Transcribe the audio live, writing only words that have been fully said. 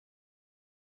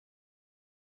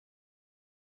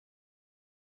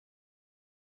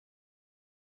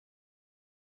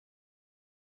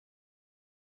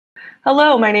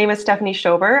Hello, my name is Stephanie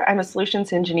Schober. I'm a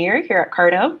solutions engineer here at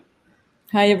CARTO.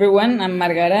 Hi everyone, I'm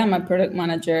Margara. I'm a product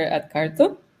manager at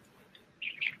CARTO.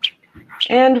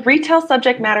 And retail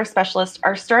subject matter specialists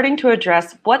are starting to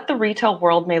address what the retail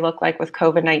world may look like with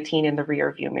COVID-19 in the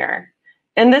rearview mirror.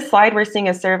 In this slide, we're seeing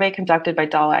a survey conducted by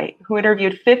Deloitte, who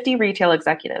interviewed 50 retail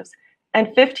executives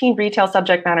and 15 retail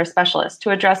subject matter specialists to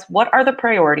address what are the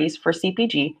priorities for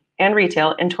CPG and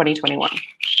retail in 2021.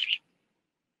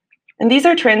 And these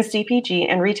are trends CPG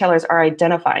and retailers are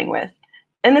identifying with.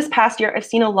 In this past year, I've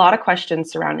seen a lot of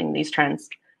questions surrounding these trends.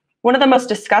 One of the most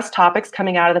discussed topics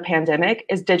coming out of the pandemic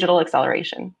is digital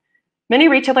acceleration. Many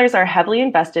retailers are heavily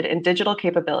invested in digital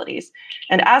capabilities,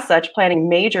 and as such, planning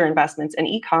major investments in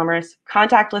e-commerce,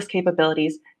 contactless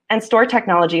capabilities, and store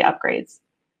technology upgrades.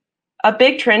 A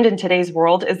big trend in today's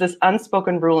world is this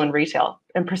unspoken rule in retail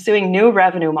and pursuing new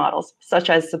revenue models, such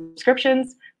as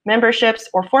subscriptions, memberships,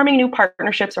 or forming new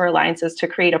partnerships or alliances to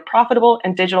create a profitable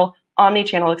and digital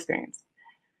omni-channel experience.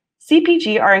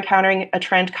 CPG are encountering a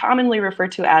trend commonly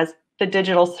referred to as the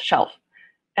digital shelf,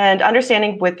 and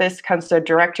understanding with this comes to a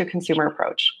direct-to-consumer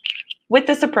approach. With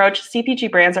this approach, CPG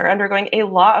brands are undergoing a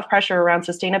lot of pressure around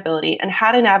sustainability and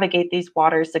how to navigate these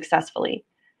waters successfully.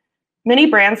 Many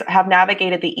brands have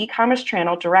navigated the e-commerce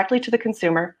channel directly to the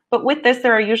consumer, but with this,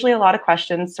 there are usually a lot of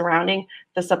questions surrounding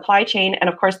the supply chain and,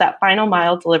 of course, that final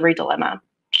mile delivery dilemma.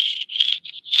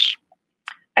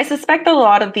 I suspect that a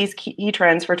lot of these key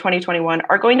trends for 2021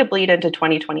 are going to bleed into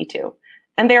 2022,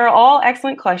 and they are all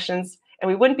excellent questions, and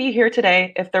we wouldn't be here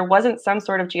today if there wasn't some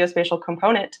sort of geospatial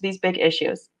component to these big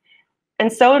issues.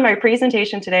 And so in my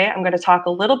presentation today, I'm going to talk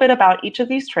a little bit about each of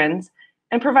these trends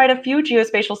and provide a few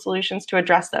geospatial solutions to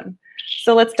address them.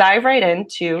 So let's dive right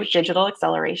into digital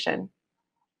acceleration.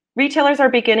 Retailers are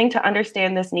beginning to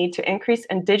understand this need to increase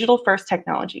in digital-first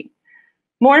technology.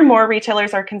 More and more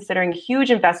retailers are considering huge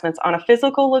investments on a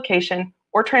physical location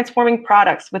or transforming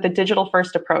products with a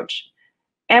digital-first approach.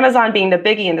 Amazon, being the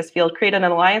biggie in this field, created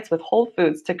an alliance with Whole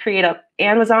Foods to create an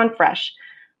Amazon Fresh,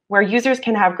 where users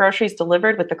can have groceries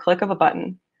delivered with the click of a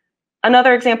button.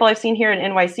 Another example I've seen here in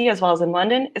NYC as well as in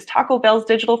London is Taco Bell's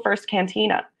digital-first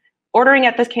cantina. Ordering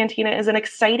at this cantina is an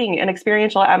exciting and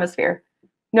experiential atmosphere.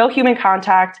 No human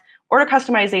contact, order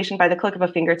customization by the click of a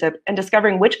fingertip, and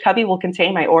discovering which cubby will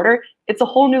contain my order. It's a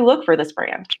whole new look for this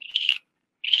brand.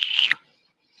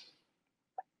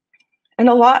 And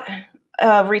a lot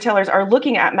of retailers are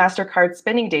looking at MasterCard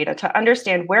spending data to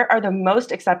understand where are the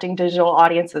most accepting digital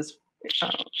audiences.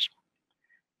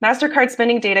 MasterCard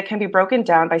spending data can be broken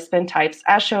down by spend types,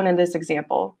 as shown in this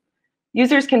example.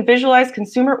 Users can visualize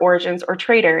consumer origins or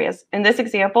trade areas. In this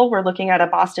example, we're looking at a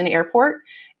Boston airport,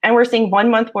 and we're seeing 1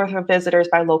 month worth of visitors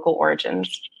by local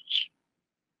origins.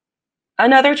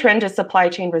 Another trend is supply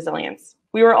chain resilience.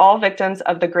 We were all victims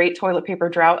of the great toilet paper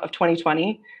drought of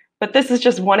 2020, but this is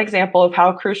just one example of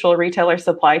how crucial retailer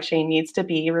supply chain needs to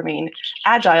remain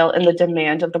agile in the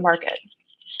demand of the market.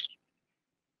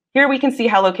 Here we can see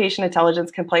how location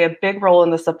intelligence can play a big role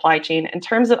in the supply chain in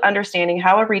terms of understanding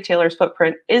how a retailer's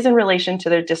footprint is in relation to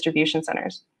their distribution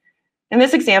centers. In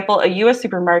this example, a US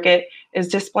supermarket is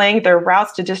displaying their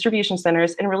routes to distribution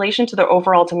centers in relation to the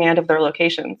overall demand of their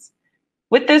locations.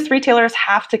 With this, retailers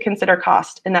have to consider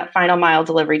cost in that final mile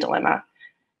delivery dilemma.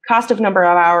 Cost of number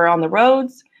of hours on the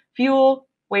roads, fuel,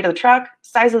 weight of the truck,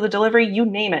 size of the delivery, you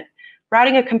name it.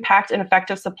 Routing a compact and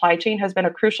effective supply chain has been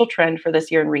a crucial trend for this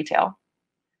year in retail.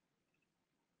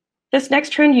 This next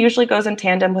trend usually goes in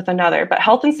tandem with another, but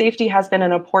health and safety has been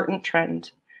an important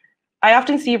trend. I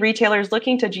often see retailers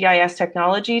looking to GIS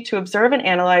technology to observe and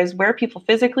analyze where people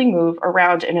physically move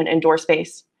around in an indoor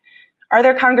space. Are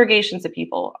there congregations of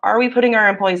people? Are we putting our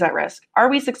employees at risk? Are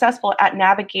we successful at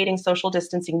navigating social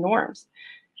distancing norms?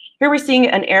 Here we're seeing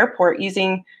an airport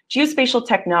using geospatial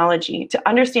technology to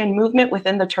understand movement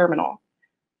within the terminal.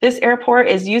 This airport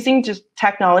is using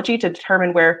technology to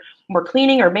determine where more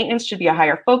cleaning or maintenance should be a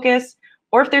higher focus,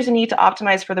 or if there's a need to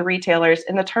optimize for the retailers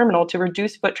in the terminal to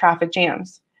reduce foot traffic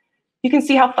jams. You can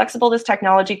see how flexible this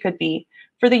technology could be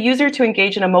for the user to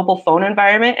engage in a mobile phone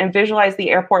environment and visualize the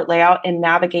airport layout and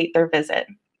navigate their visit.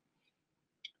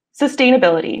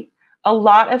 Sustainability. A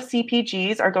lot of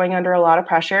CPGs are going under a lot of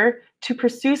pressure to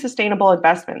pursue sustainable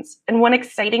investments. And one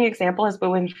exciting example has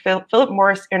been with Philip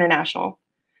Morris International.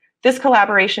 This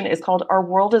collaboration is called Our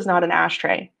World is Not an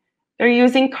Ashtray. They're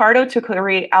using CARTO to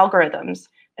create algorithms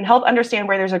and help understand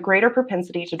where there's a greater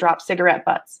propensity to drop cigarette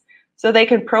butts, so they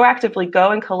can proactively go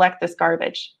and collect this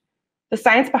garbage. The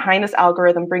science behind this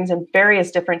algorithm brings in various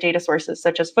different data sources,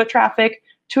 such as foot traffic,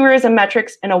 tourism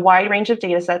metrics, and a wide range of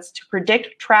data sets to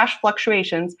predict trash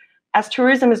fluctuations as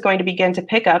tourism is going to begin to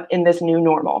pick up in this new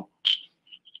normal.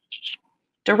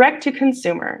 Direct to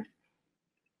consumer.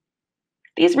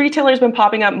 These retailers have been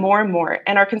popping up more and more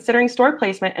and are considering store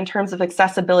placement in terms of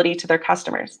accessibility to their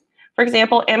customers. For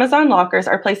example, Amazon lockers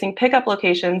are placing pickup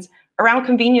locations around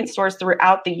convenience stores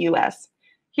throughout the US.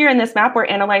 Here in this map, we're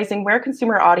analyzing where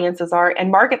consumer audiences are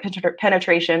and market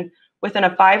penetration within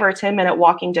a 5 or 10-minute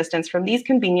walking distance from these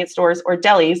convenience stores or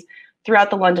delis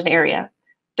throughout the London area.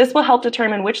 This will help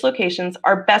determine which locations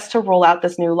are best to roll out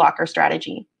this new locker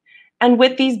strategy. And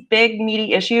with these big,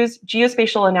 meaty issues,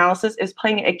 geospatial analysis is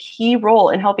playing a key role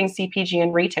in helping CPG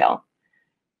and retail.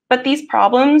 But these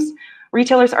problems,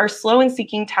 retailers are slow in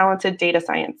seeking talented data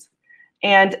science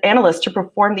and analysts to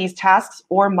perform these tasks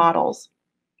or models.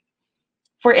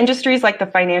 For industries like the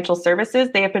financial services,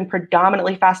 they have been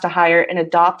predominantly fast to hire and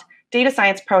adopt data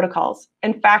science protocols.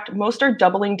 In fact, most are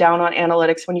doubling down on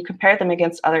analytics when you compare them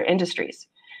against other industries.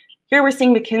 Here we're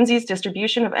seeing McKinsey's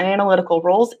distribution of analytical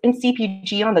roles in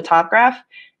CPG on the top graph,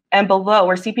 and below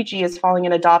where CPG is falling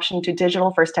in adoption to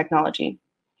digital-first technology.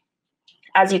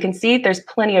 As you can see, there's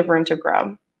plenty of room to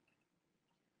grow.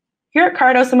 Here at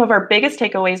CARTO, some of our biggest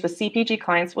takeaways with CPG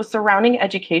clients was surrounding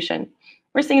education.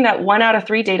 We're seeing that 1 out of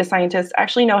 3 data scientists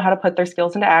actually know how to put their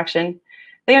skills into action.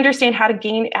 They understand how to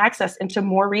gain access into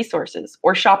more resources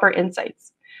or shopper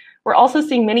insights. We're also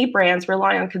seeing many brands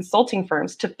rely on consulting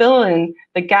firms to fill in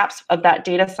the gaps of that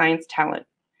data science talent.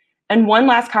 And one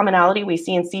last commonality we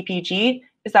see in CPG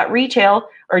is that retail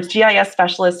or GIS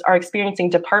specialists are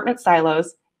experiencing department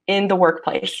silos in the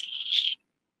workplace.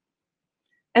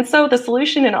 And so the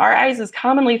solution in our eyes is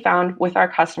commonly found with our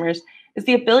customers is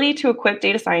the ability to equip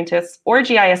data scientists or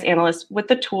GIS analysts with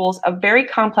the tools of very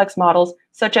complex models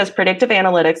such as predictive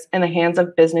analytics in the hands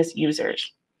of business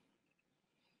users.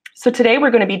 So today we're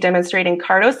going to be demonstrating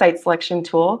CARTO Site Selection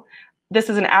Tool.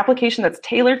 This is an application that's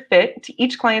tailored fit to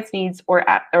each client's needs or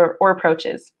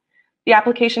approaches. The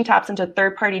application taps into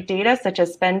third-party data such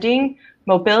as spending,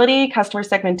 mobility, customer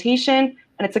segmentation,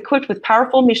 and it's equipped with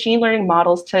powerful machine learning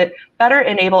models to better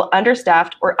enable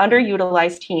understaffed or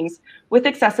underutilized teams with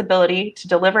accessibility to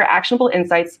deliver actionable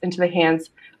insights into the hands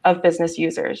of business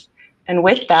users. And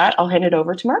with that, I'll hand it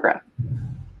over to Margara.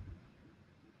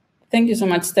 Thank you so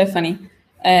much, Stephanie.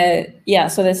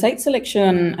 So the site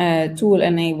selection tool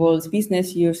enables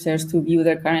business users to view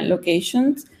their current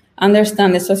locations,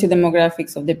 understand the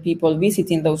sociodemographics of the people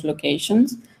visiting those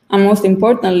locations, and most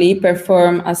importantly,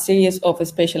 perform a series of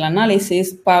spatial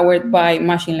analysis powered by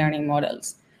machine learning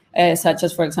models, such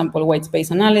as, for example, white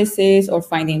space analysis or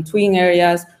finding twin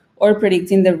areas or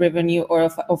predicting the revenue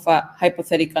of a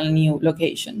hypothetical new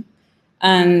location.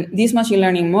 And these machine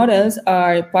learning models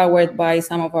are powered by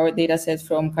some of our data sets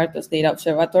from CARTO's Data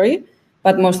Observatory,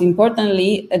 but most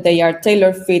importantly, they are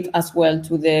tailor-fit as well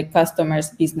to the customer's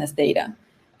business data.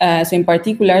 So in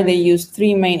particular, they use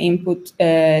 3 main input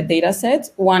data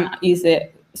sets. One is the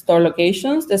store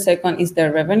locations, the second is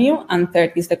their revenue, and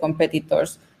third is the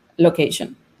competitor's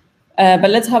location.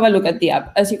 But let's have a look at the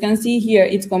app. As you can see here,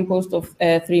 it's composed of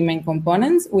 3 main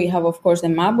components. We have, of course, the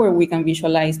map where we can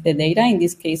visualize the data, in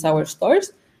this case, our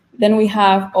stores. Then we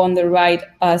have on the right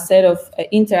a set of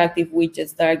interactive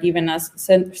widgets that are giving us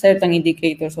certain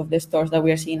indicators of the stores that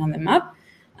we are seeing on the map.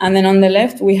 And then on the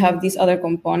left, we have this other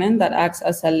component that acts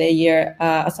as a layer,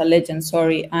 as a legend,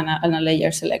 and a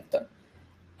layer selector.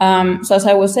 So as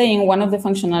I was saying, one of the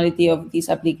functionality of this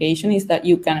application is that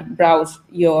you can browse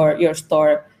your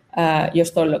store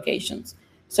locations.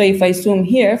 So if I zoom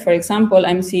here, for example,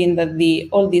 I'm seeing that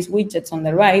all these widgets on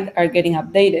the right are getting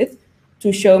updated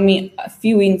to show me a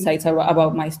few insights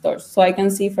about my stores. So I can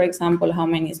see, for example, how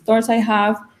many stores I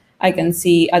have. I can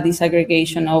see a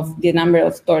disaggregation of the number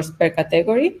of stores per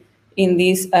category. In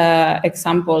this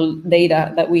example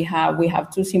data that we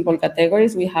have 2 simple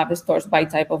categories. We have stores by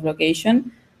type of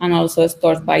location and also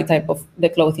stores by type of the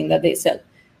clothing that they sell.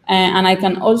 And I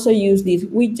can also use these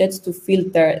widgets to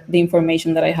filter the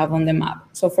information that I have on the map.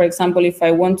 So for example, if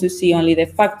I want to see only the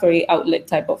factory outlet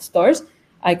type of stores,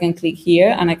 I can click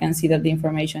here and I can see that the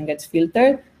information gets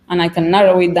filtered, and I can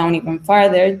narrow it down even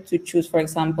farther to choose, for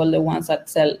example, the ones that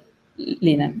sell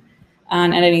linen.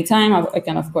 And at any time, I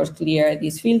can, of course, clear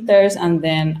these filters, and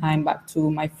then I'm back to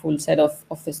my full set of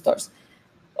the stores.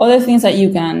 Other things that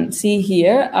you can see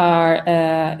here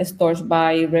are stores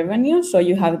by revenue. So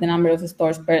you have the number of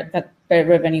stores per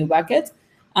revenue bucket,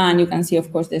 and you can see,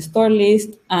 of course, the store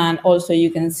list, and also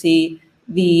you can see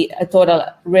the total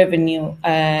revenue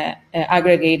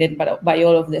aggregated by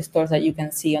all of the stores that you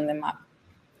can see on the map.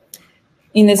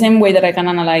 In the same way that I can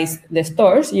analyze the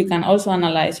stores, you can also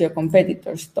analyze your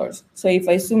competitors' stores. So if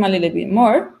I zoom a little bit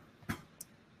more,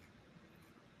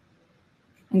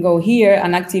 and go here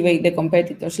and activate the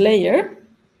competitors layer,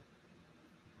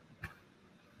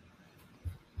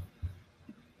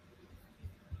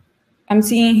 I'm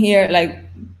seeing here, like,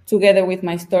 together with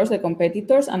my stores, the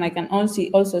competitors, and I can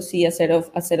also see a set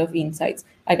of insights.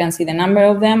 I can see the number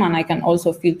of them, and I can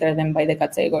also filter them by the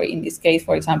category. In this case,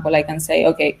 for example, I can say,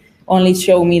 okay, only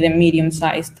show me the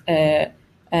medium-sized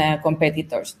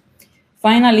competitors.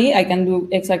 Finally, I can do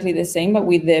exactly the same, but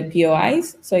with the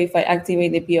POIs. So if I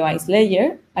activate the POIs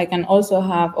layer, I can also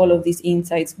have all of these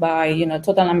insights by,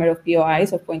 total number of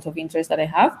POIs, or points of interest that I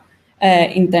have,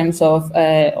 in terms of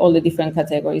all the different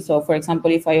categories. So for example,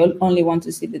 if I only want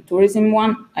to see the tourism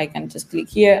one, I can just click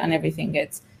here and everything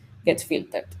gets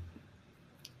filtered.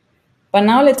 But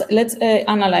now let's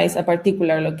analyze a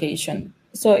particular location.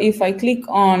 So if I click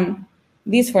on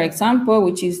this, for example,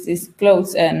 which is this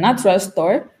clothes natural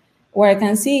store, what I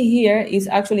can see here is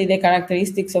actually the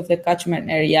characteristics of the catchment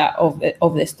area of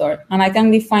the store. And I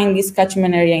can define this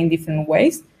catchment area in different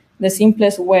ways. The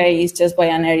simplest way is just by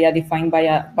an area defined by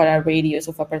a radius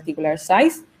of a particular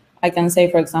size. I can say,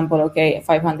 for example, okay,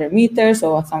 500 meters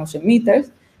or 1,000 meters.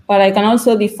 But I can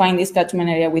also define this catchment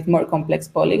area with more complex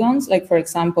polygons, like, for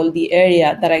example, the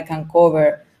area that I can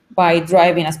cover by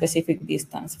driving a specific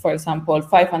distance, for example,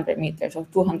 500 meters or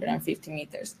 250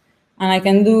 meters. And I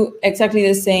can do exactly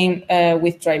the same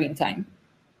with driving time.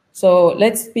 So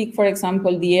let's pick, for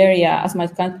example, the area as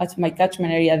my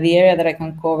catchment area, the area that I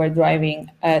can cover driving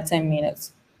 10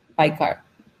 minutes by car.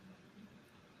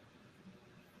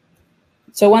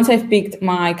 So once I've picked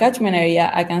my catchment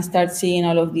area, I can start seeing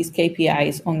all of these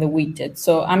KPIs on the widget.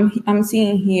 So I'm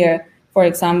seeing here, for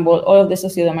example, all of the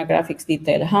sociodemographics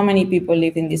detail, how many people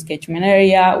live in this catchment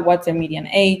area, what's their median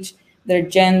age, their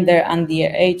gender and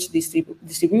their age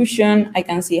distribution. I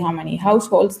can see how many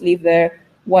households live there,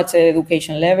 what's their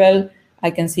education level. I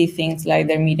can see things like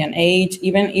their median age,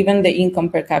 even the income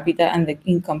per capita and the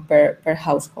income per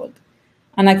household.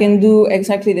 And I can do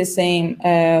exactly the same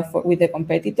with the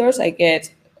competitors. I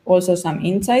get also some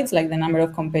insights, like the number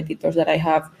of competitors that I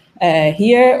have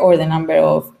here, or the number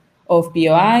of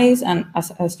POIs. And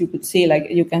as you could see, like,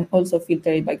 you can also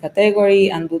filter it by category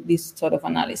and do this sort of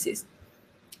analysis.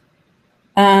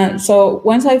 So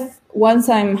once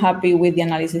I'm happy with the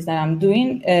analysis that I'm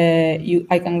doing,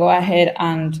 I can go ahead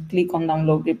and click on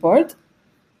download report.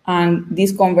 And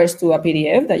this converts to a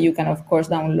PDF that you can, of course,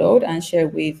 download and share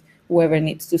with whoever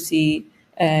needs to see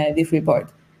this report.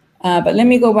 But let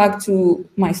me go back to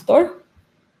my store.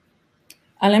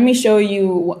 And let me show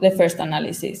you the first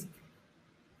analysis.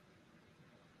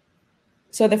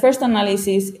 So the first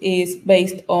analysis is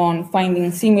based on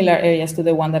finding similar areas to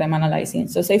the one that I'm analyzing.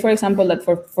 So say, for example, that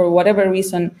for whatever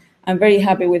reason, I'm very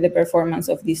happy with the performance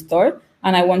of this store,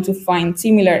 and I want to find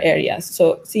similar areas.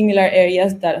 So similar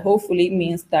areas that hopefully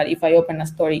means that if I open a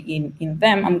store in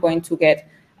them, I'm going to get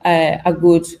a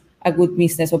good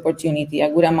business opportunity, a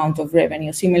good amount of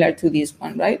revenue, similar to this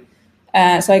one, right?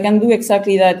 So I can do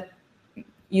exactly that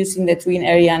using the twin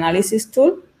area analysis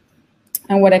tool.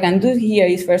 And what I can do here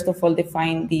is, first of all,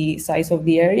 define the size of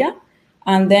the area,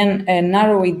 and then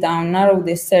narrow it down, narrow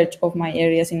the search of my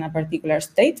areas in a particular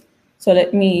state. So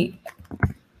let me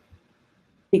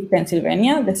pick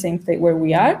Pennsylvania, the same state where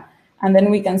we are. And then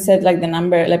we can set like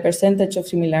the percentage of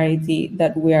similarity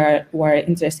that we're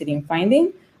interested in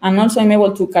finding. And also I'm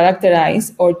able to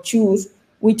characterize or choose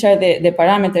which are the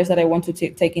parameters that I want to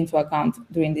take into account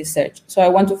during this search. So I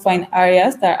want to find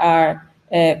areas that are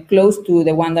close to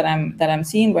the one that I'm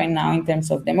seeing right now in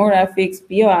terms of demographics,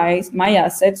 POIs, my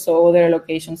assets, so other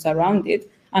locations around it,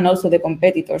 and also the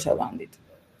competitors around it.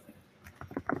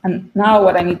 And now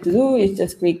what I need to do is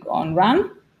just click on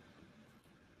Run.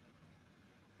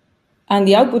 And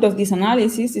the output of this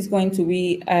analysis is going to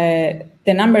be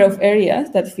the number of areas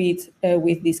that fit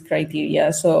with this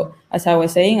criteria. So as I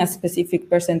was saying, a specific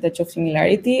percentage of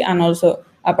similarity, and also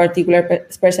a particular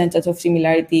percentage of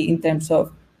similarity in terms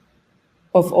of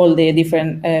all the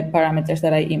different parameters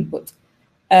that I input.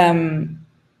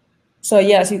 So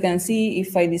yeah, as you can see,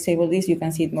 if I disable this, you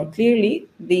can see it more clearly.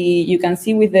 You can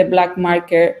see with the black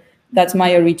marker, that's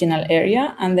my original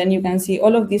area. And then you can see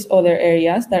all of these other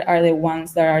areas that are the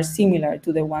ones that are similar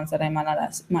to the ones that I'm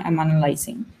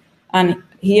analyzing. And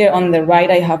here on the right,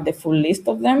 I have the full list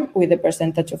of them with the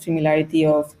percentage of similarity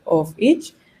of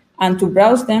each. And to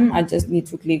browse them, I just need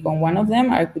to click on one of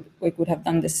them. I could have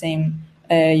done the same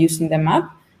using the map.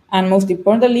 And most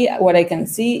importantly, what I can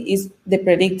see is the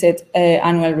predicted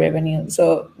annual revenue.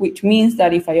 So, which means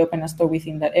that if I open a store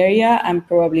within that area, I'm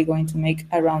probably going to make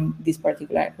around this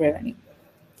particular revenue.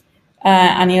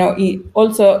 And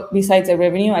also besides the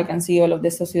revenue, I can see all of the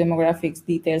sociodemographics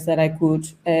details that I could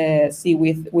see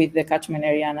with the catchment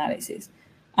area analysis.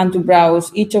 And to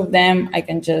browse each of them, I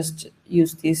can just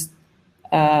use this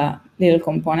little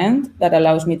component that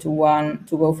allows me to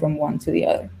go from one to the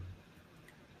other.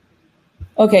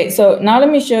 Okay, so now let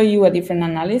me show you a different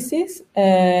analysis.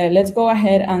 Let's go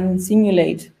ahead and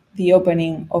simulate the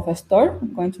opening of a store.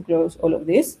 I'm going to close all of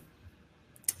this.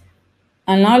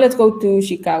 And now let's go to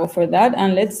Chicago for that,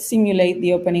 and let's simulate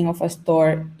the opening of a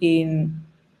store in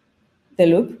the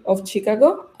loop of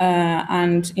Chicago.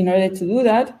 And in order to do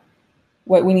that,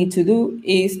 what we need to do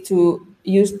is to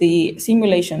use the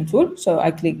simulation tool. So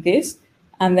I click this,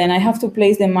 and then I have to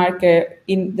place the marker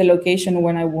in the location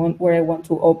where I want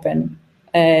to open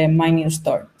my new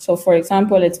store. So for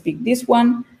example, let's pick this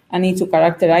one. I need to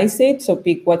characterize it. So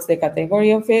pick what's the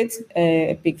category of it.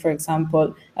 Pick, for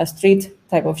example, a street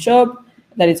type of shop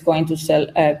that is going to sell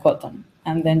cotton.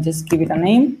 And then just give it a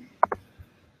name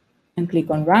and click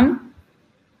on run.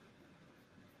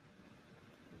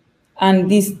 And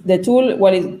the tool,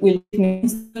 what it will give me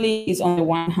instantly is, on the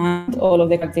one hand, all of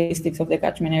the characteristics of the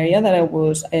catchment area that I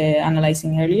was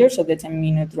analyzing earlier, so the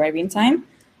 10-minute driving time.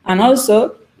 And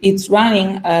also, it's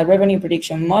running a revenue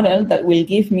prediction model that will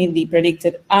give me the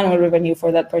predicted annual revenue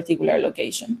for that particular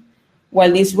location.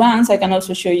 While this runs, I can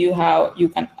also show you how you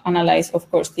can analyze, of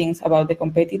course, things about the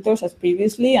competitors as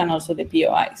previously, and also the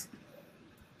POIs.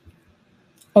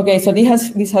 Okay, so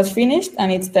this has finished, and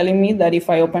it's telling me that if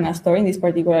I open a store in this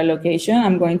particular location,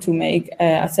 I'm going to make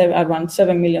around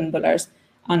 $7 million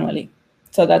annually.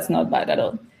 So that's not bad at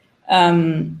all.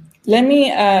 Let me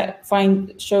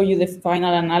show you the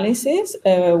final analysis,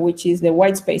 which is the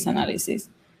white space analysis.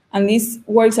 And this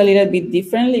works a little bit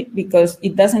differently because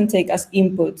it doesn't take as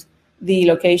input the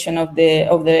location of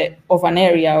an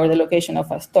area or the location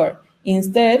of a store.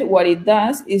 Instead, what it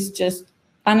does is just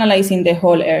analyzing the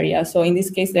whole area. So in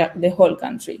this case, the whole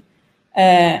country.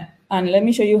 And let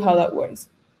me show you how that works.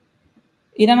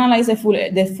 It analyzes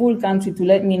the full country to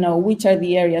let me know which are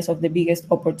the areas of the biggest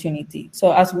opportunity.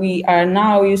 So as we are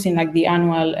now using like the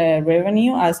annual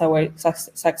revenue as our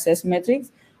success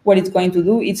metrics, what it's going to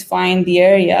do is find the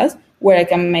areas where I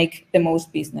can make the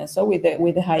most business, so with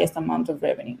the highest amount of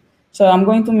revenue. So I'm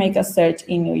going to make a search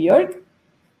in New York.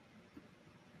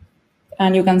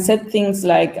 And you can set things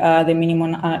like the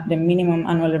minimum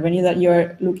annual revenue that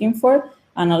you're looking for,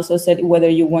 and also set whether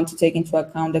you want to take into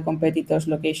account the competitor's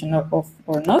location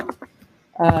or not.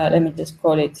 Let me just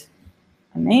call it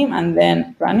a name and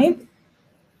then run it.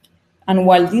 And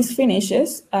while this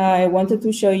finishes, I wanted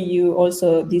to show you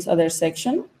also this other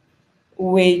section,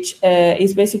 which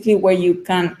is basically where you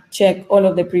can check all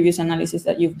of the previous analysis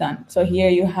that you've done. So here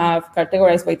you have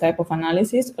categorized by type of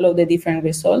analysis, all of the different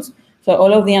results. So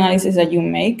all of the analysis that you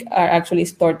make are actually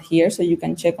stored here, so you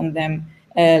can check on them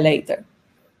later.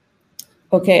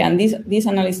 Okay, and this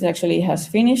analysis actually has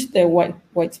finished, the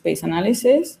white space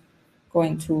analysis.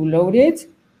 Going to load it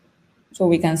so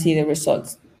we can see the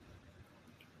results.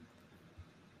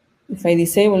 If I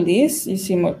disable this, you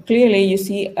see more clearly, you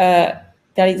see that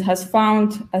it has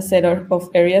found a set of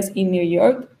areas in New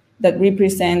York that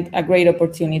represent a great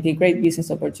opportunity, great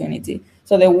business opportunity.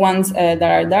 So the ones that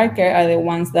are darker are the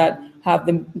ones that have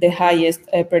the highest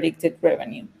predicted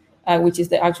revenue, which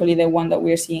is actually the one that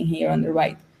we're seeing here on the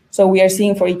right. So we are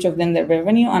seeing for each of them the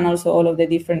revenue and also all of the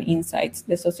different insights,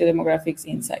 the sociodemographics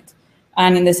insights.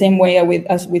 And in the same way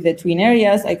as with the twin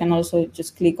areas, I can also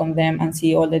just click on them and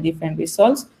see all the different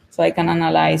results. So I can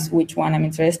analyze which one I'm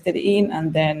interested in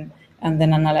and then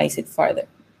analyze it further.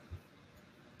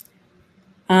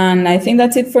 And I think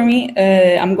that's it for me.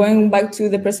 I'm going back to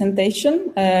the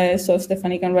presentation, so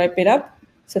Stephanie can wrap it up.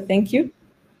 So thank you.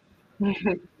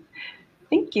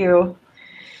 Thank you.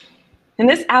 And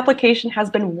this application has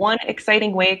been one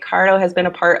exciting way CARTO has been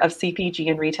a part of CPG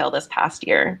and retail this past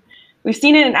year. We've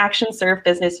seen it in action serve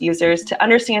business users to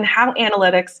understand how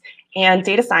analytics and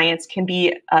data science can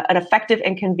be an effective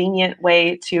and convenient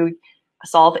way to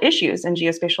solve issues and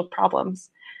geospatial problems.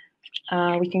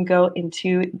 We can go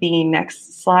into the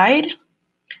next slide.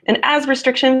 And as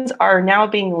restrictions are now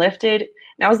being lifted,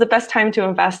 now is the best time to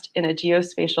invest in a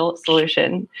geospatial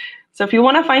solution. So if you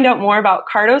want to find out more about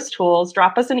CARTO's tools,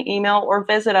 drop us an email or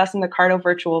visit us in the CARTO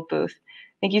virtual booth.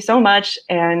 Thank you so much.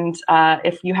 And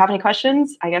if you have any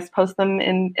questions, I guess post them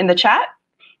in the chat.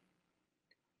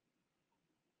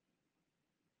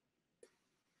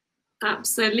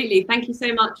 Absolutely. Thank you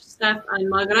so much, Steph and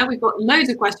Margara. We've got loads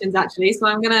of questions, actually, so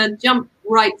I'm going to jump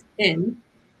right in.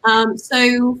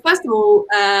 So first of all,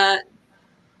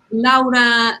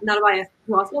 Laura Narvaez,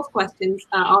 who asked lots of questions,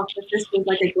 asked if this was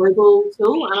like a global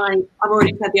tool, and I've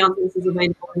already said the answer. This is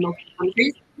available in multiple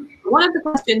countries. One of the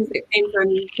questions that came from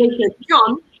Jacob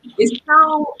John is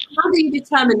how do you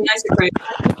determine the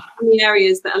isochrone in the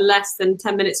areas that are less than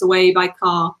 10 minutes away by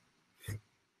car?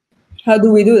 How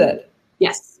do we do that?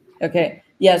 Yes. Okay.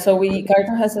 Yeah, so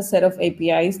CARTO has a set of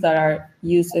APIs that are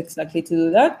used exactly to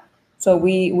do that. So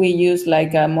we use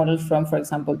like a model from, for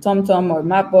example, TomTom or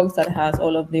Mapbox that has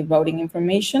all of the routing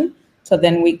information. So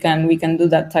then we can do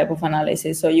that type of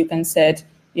analysis. So you can set,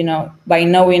 by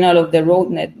knowing all of the road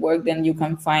network, then you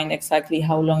can find exactly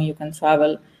how long you can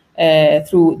travel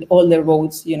through all the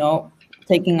roads,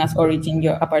 taking as origin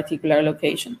a particular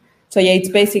location. So yeah, it's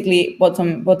basically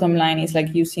bottom line is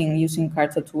like using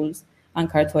CARTO tools and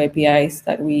CARTO APIs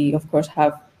that we of course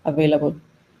have available.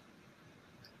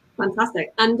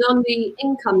 Fantastic. And on the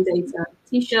income data,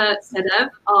 Tisha Sedev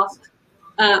asked,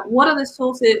 what are the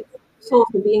source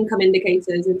of the income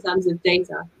indicators in terms of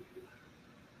data?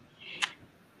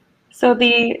 So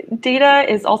the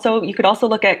data is also, you could also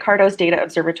look at CARTO's data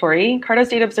observatory. CARTO's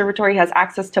data observatory has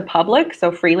access to public,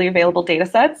 so freely available data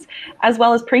sets, as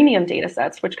well as premium data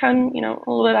sets, which come, a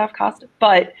little bit off cost,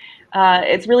 but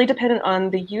it's really dependent on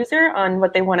the user, on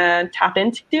what they want to tap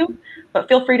into, but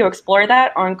feel free to explore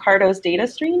that on CARTO's data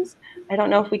streams. I don't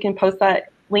know if we can post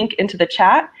that link into the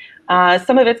chat.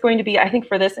 Some of it's going to be, I think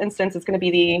for this instance, it's going to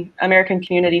be the American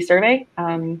Community Survey.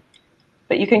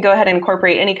 But you can go ahead and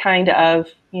incorporate any kind of,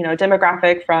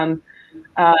 demographic from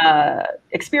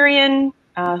Experian,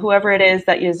 whoever it is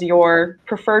that is your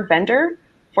preferred vendor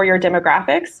for your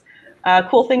demographics.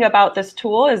 Cool thing about this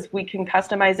tool is we can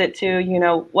customize it to,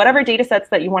 whatever data sets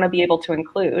that you want to be able to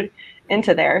include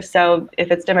into there. So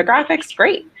if it's demographics,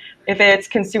 great. If it's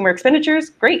consumer expenditures,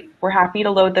 great. We're happy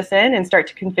to load this in and start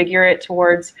to configure it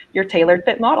towards your tailored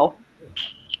fit model.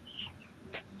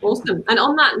 Awesome. And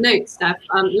on that note, Steph,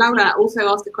 Laura also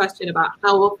asked a question about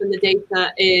how often the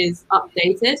data is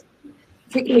updated,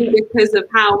 particularly because of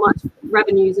how much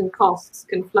revenues and costs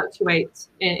can fluctuate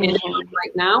in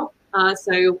right now.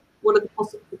 So what are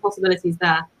the possibilities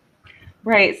there?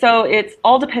 Right. So it's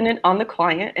all dependent on the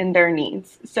client and their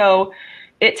needs. So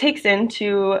it takes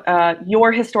into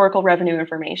your historical revenue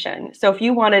information. So if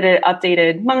you wanted it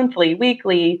updated monthly,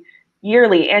 weekly,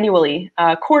 yearly, annually,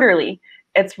 quarterly,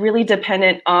 it's really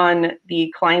dependent on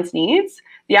the client's needs.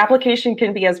 The application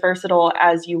can be as versatile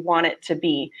as you want it to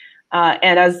be,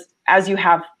 and as you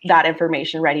have that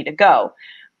information ready to go.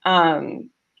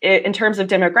 In terms of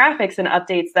demographics and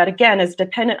updates, that again is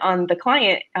dependent on the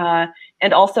client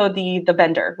and also the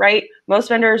vendor, right? Most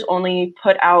vendors only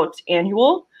put out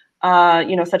annual,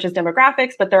 such as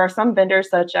demographics, but there are some vendors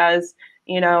such as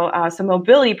some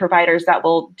mobility providers that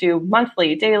will do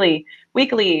monthly, daily,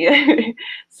 weekly.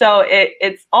 So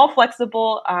it's all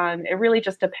flexible. It really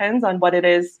just depends on what it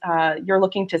is you're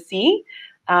looking to see.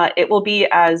 It will be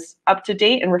as up to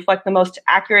date and reflect the most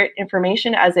accurate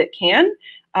information as it can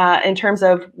in terms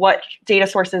of what data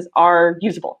sources are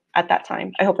usable at that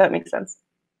time. I hope that makes sense.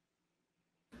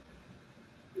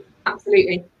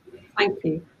 Absolutely. Thank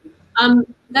you.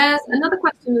 There's another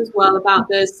question as well about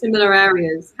the similar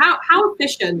areas. How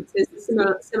efficient is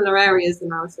the similar areas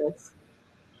analysis?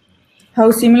 How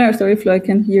similar? Sorry, Flo, I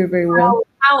can hear very well.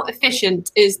 How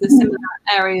efficient is the similar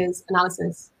areas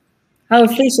analysis? How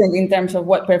efficient in terms of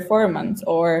what performance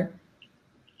or?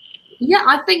 Yeah,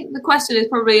 I think the question is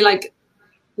probably like,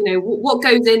 what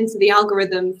goes into the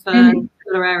algorithm for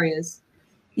similar areas?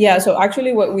 Yeah, so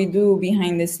actually what we do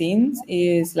behind the scenes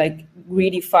is like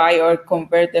gridify or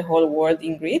convert the whole world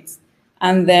in grids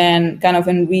and then kind of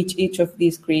enrich each of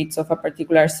these grids of a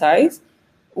particular size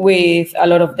with a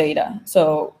lot of data.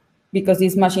 So because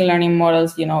these machine learning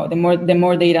models, the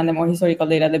more data and the more historical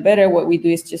data, the better. What we do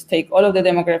is just take all of the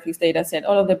demographics data set,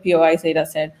 all of the POIs data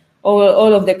set,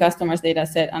 all of the customers data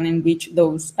set and enrich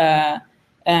those kind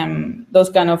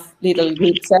of little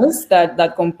grid cells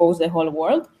that compose the whole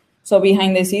world. So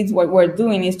behind the scenes, what we're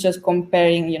doing is just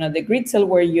comparing, the grid cell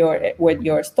where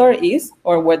your store is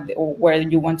or where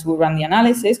you want to run the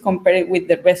analysis, compare it with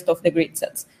the rest of the grid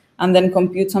cells, and then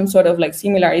compute some sort of like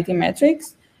similarity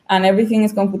metrics. And everything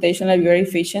is computationally very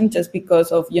efficient just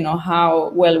because of, how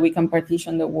well we can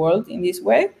partition the world in this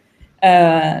way.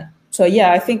 So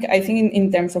yeah, I think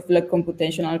in terms of like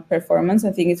computational performance,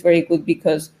 I think it's very good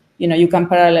because, you can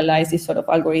parallelize these sort of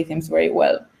algorithms very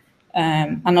well.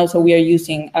 And also we are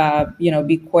using,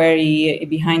 BigQuery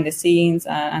behind the scenes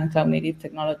and cloud native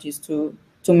technologies to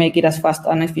make it as fast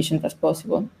and efficient as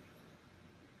possible.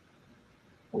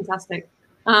 Fantastic.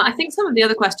 I think some of the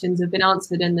other questions have been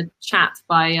answered in the chat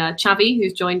by Chavi,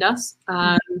 who's joined us.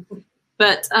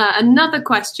 But another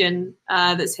question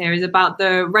that's here is about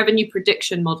the revenue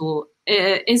prediction model.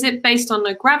 Is it based on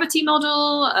a gravity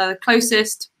model,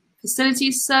 closest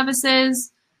facilities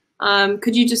services?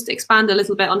 Could you just expand a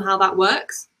little bit on how that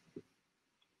works?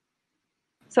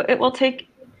 So it will take...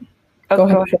 Go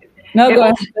ahead. No, go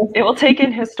ahead. It will take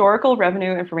in historical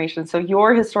revenue information, so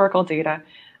your historical data.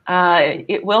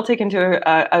 It will take into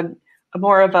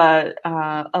more of a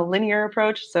linear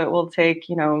approach. So it will take,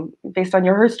 based on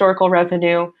your historical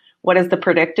revenue, what is the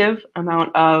predictive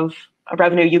amount of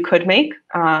revenue you could make?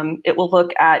 It will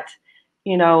look at,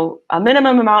 a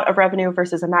minimum amount of revenue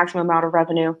versus a maximum amount of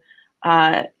revenue.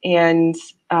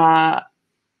 It's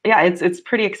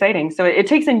pretty exciting. So it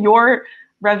takes in your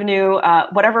revenue,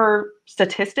 whatever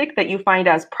statistic that you find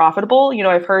as profitable.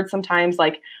 I've heard sometimes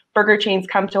like burger chains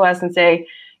come to us and say,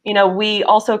 we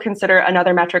also consider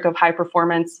another metric of high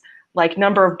performance, like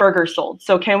number of burgers sold.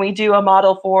 So can we do a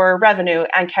model for revenue,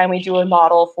 and can we do a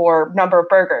model for number of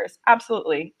burgers?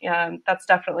 Absolutely. That's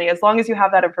definitely, as long as you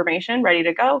have that information ready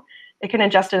to go, it can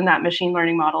ingest it in that machine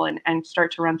learning model and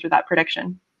start to run through that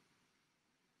prediction.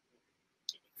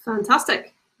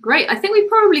 Fantastic. Great. I think we've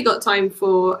probably got time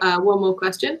for one more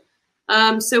question.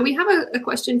 So we have a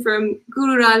question from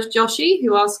Gururaj Joshi,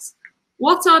 who asks,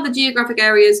 what are the geographic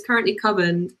areas currently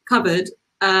covered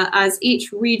as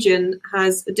each region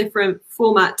has a different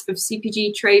format of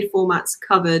CPG trade formats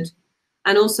covered?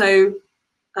 And also,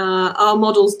 are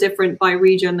models different by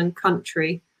region and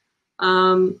country?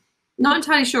 Not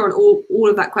entirely sure on all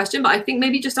of that question, but I think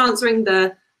maybe just answering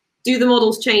do the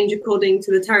models change according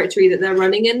to the territory that they're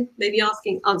running in? Maybe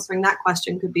answering that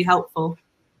question could be helpful.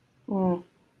 So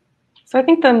I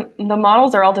think the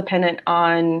models are all dependent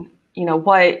on,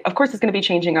 what, of course, is going to be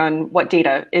changing on what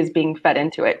data is being fed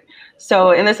into it.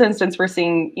 So in this instance, we're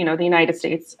seeing, the United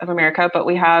States of America, but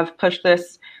we have pushed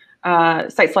this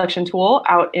site selection tool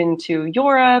out into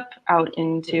Europe, out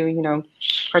into,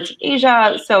 parts of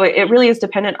Asia. So it really is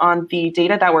dependent on the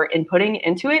data that we're inputting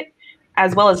into it,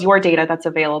 as well as your data that's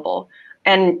available.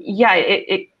 And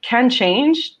it can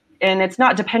change, and it's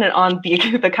not dependent on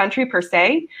the country per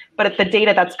se, but it's the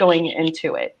data that's going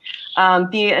into it.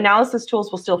 The analysis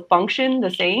tools will still function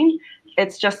the same.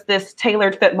 It's just this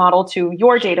tailored fit model to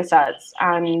your data sets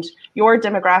and your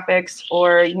demographics,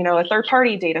 or, a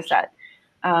third-party data set.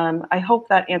 I hope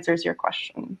that answers your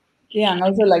question. Yeah, and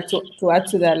also like to add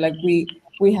to that, like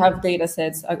we have data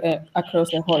sets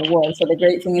across the whole world. So the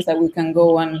great thing is that we can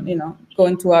go and, go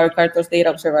into our CARTO's data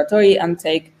observatory and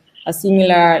take a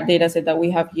similar data set that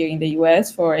we have here in the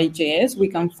US for AJS. We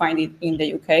can find it in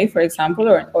the UK, for example,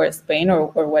 or Spain or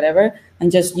whatever,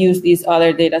 and just use this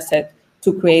other data set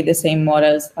to create the same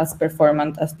models as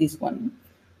performant as this one.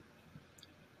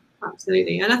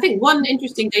 Absolutely. And I think one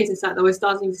interesting data set that we're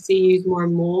starting to see used more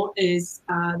and more is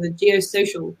the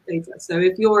geosocial data. So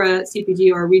if you're a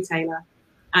CPG or a retailer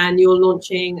and you're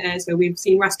launching, so we've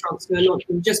seen restaurants who are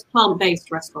launching just plant-based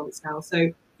restaurants now.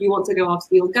 So you want to go after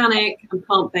the organic and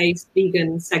plant-based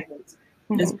vegan segment.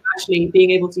 And so actually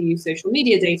being able to use social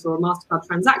media data or MasterCard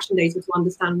transaction data to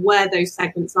understand where those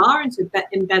segments are and to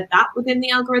embed that within the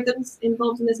algorithms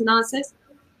involved in this analysis,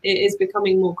 it is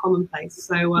becoming more commonplace.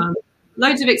 So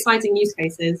loads of exciting use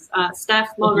cases. Steph,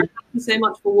 Margara, thank you so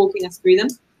much for walking us through them.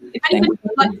 If anybody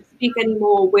would like to speak any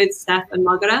more with Steph and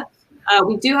Margara,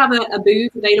 we do have a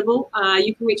booth available.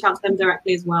 You can reach out to them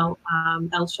directly as well.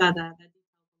 They'll share their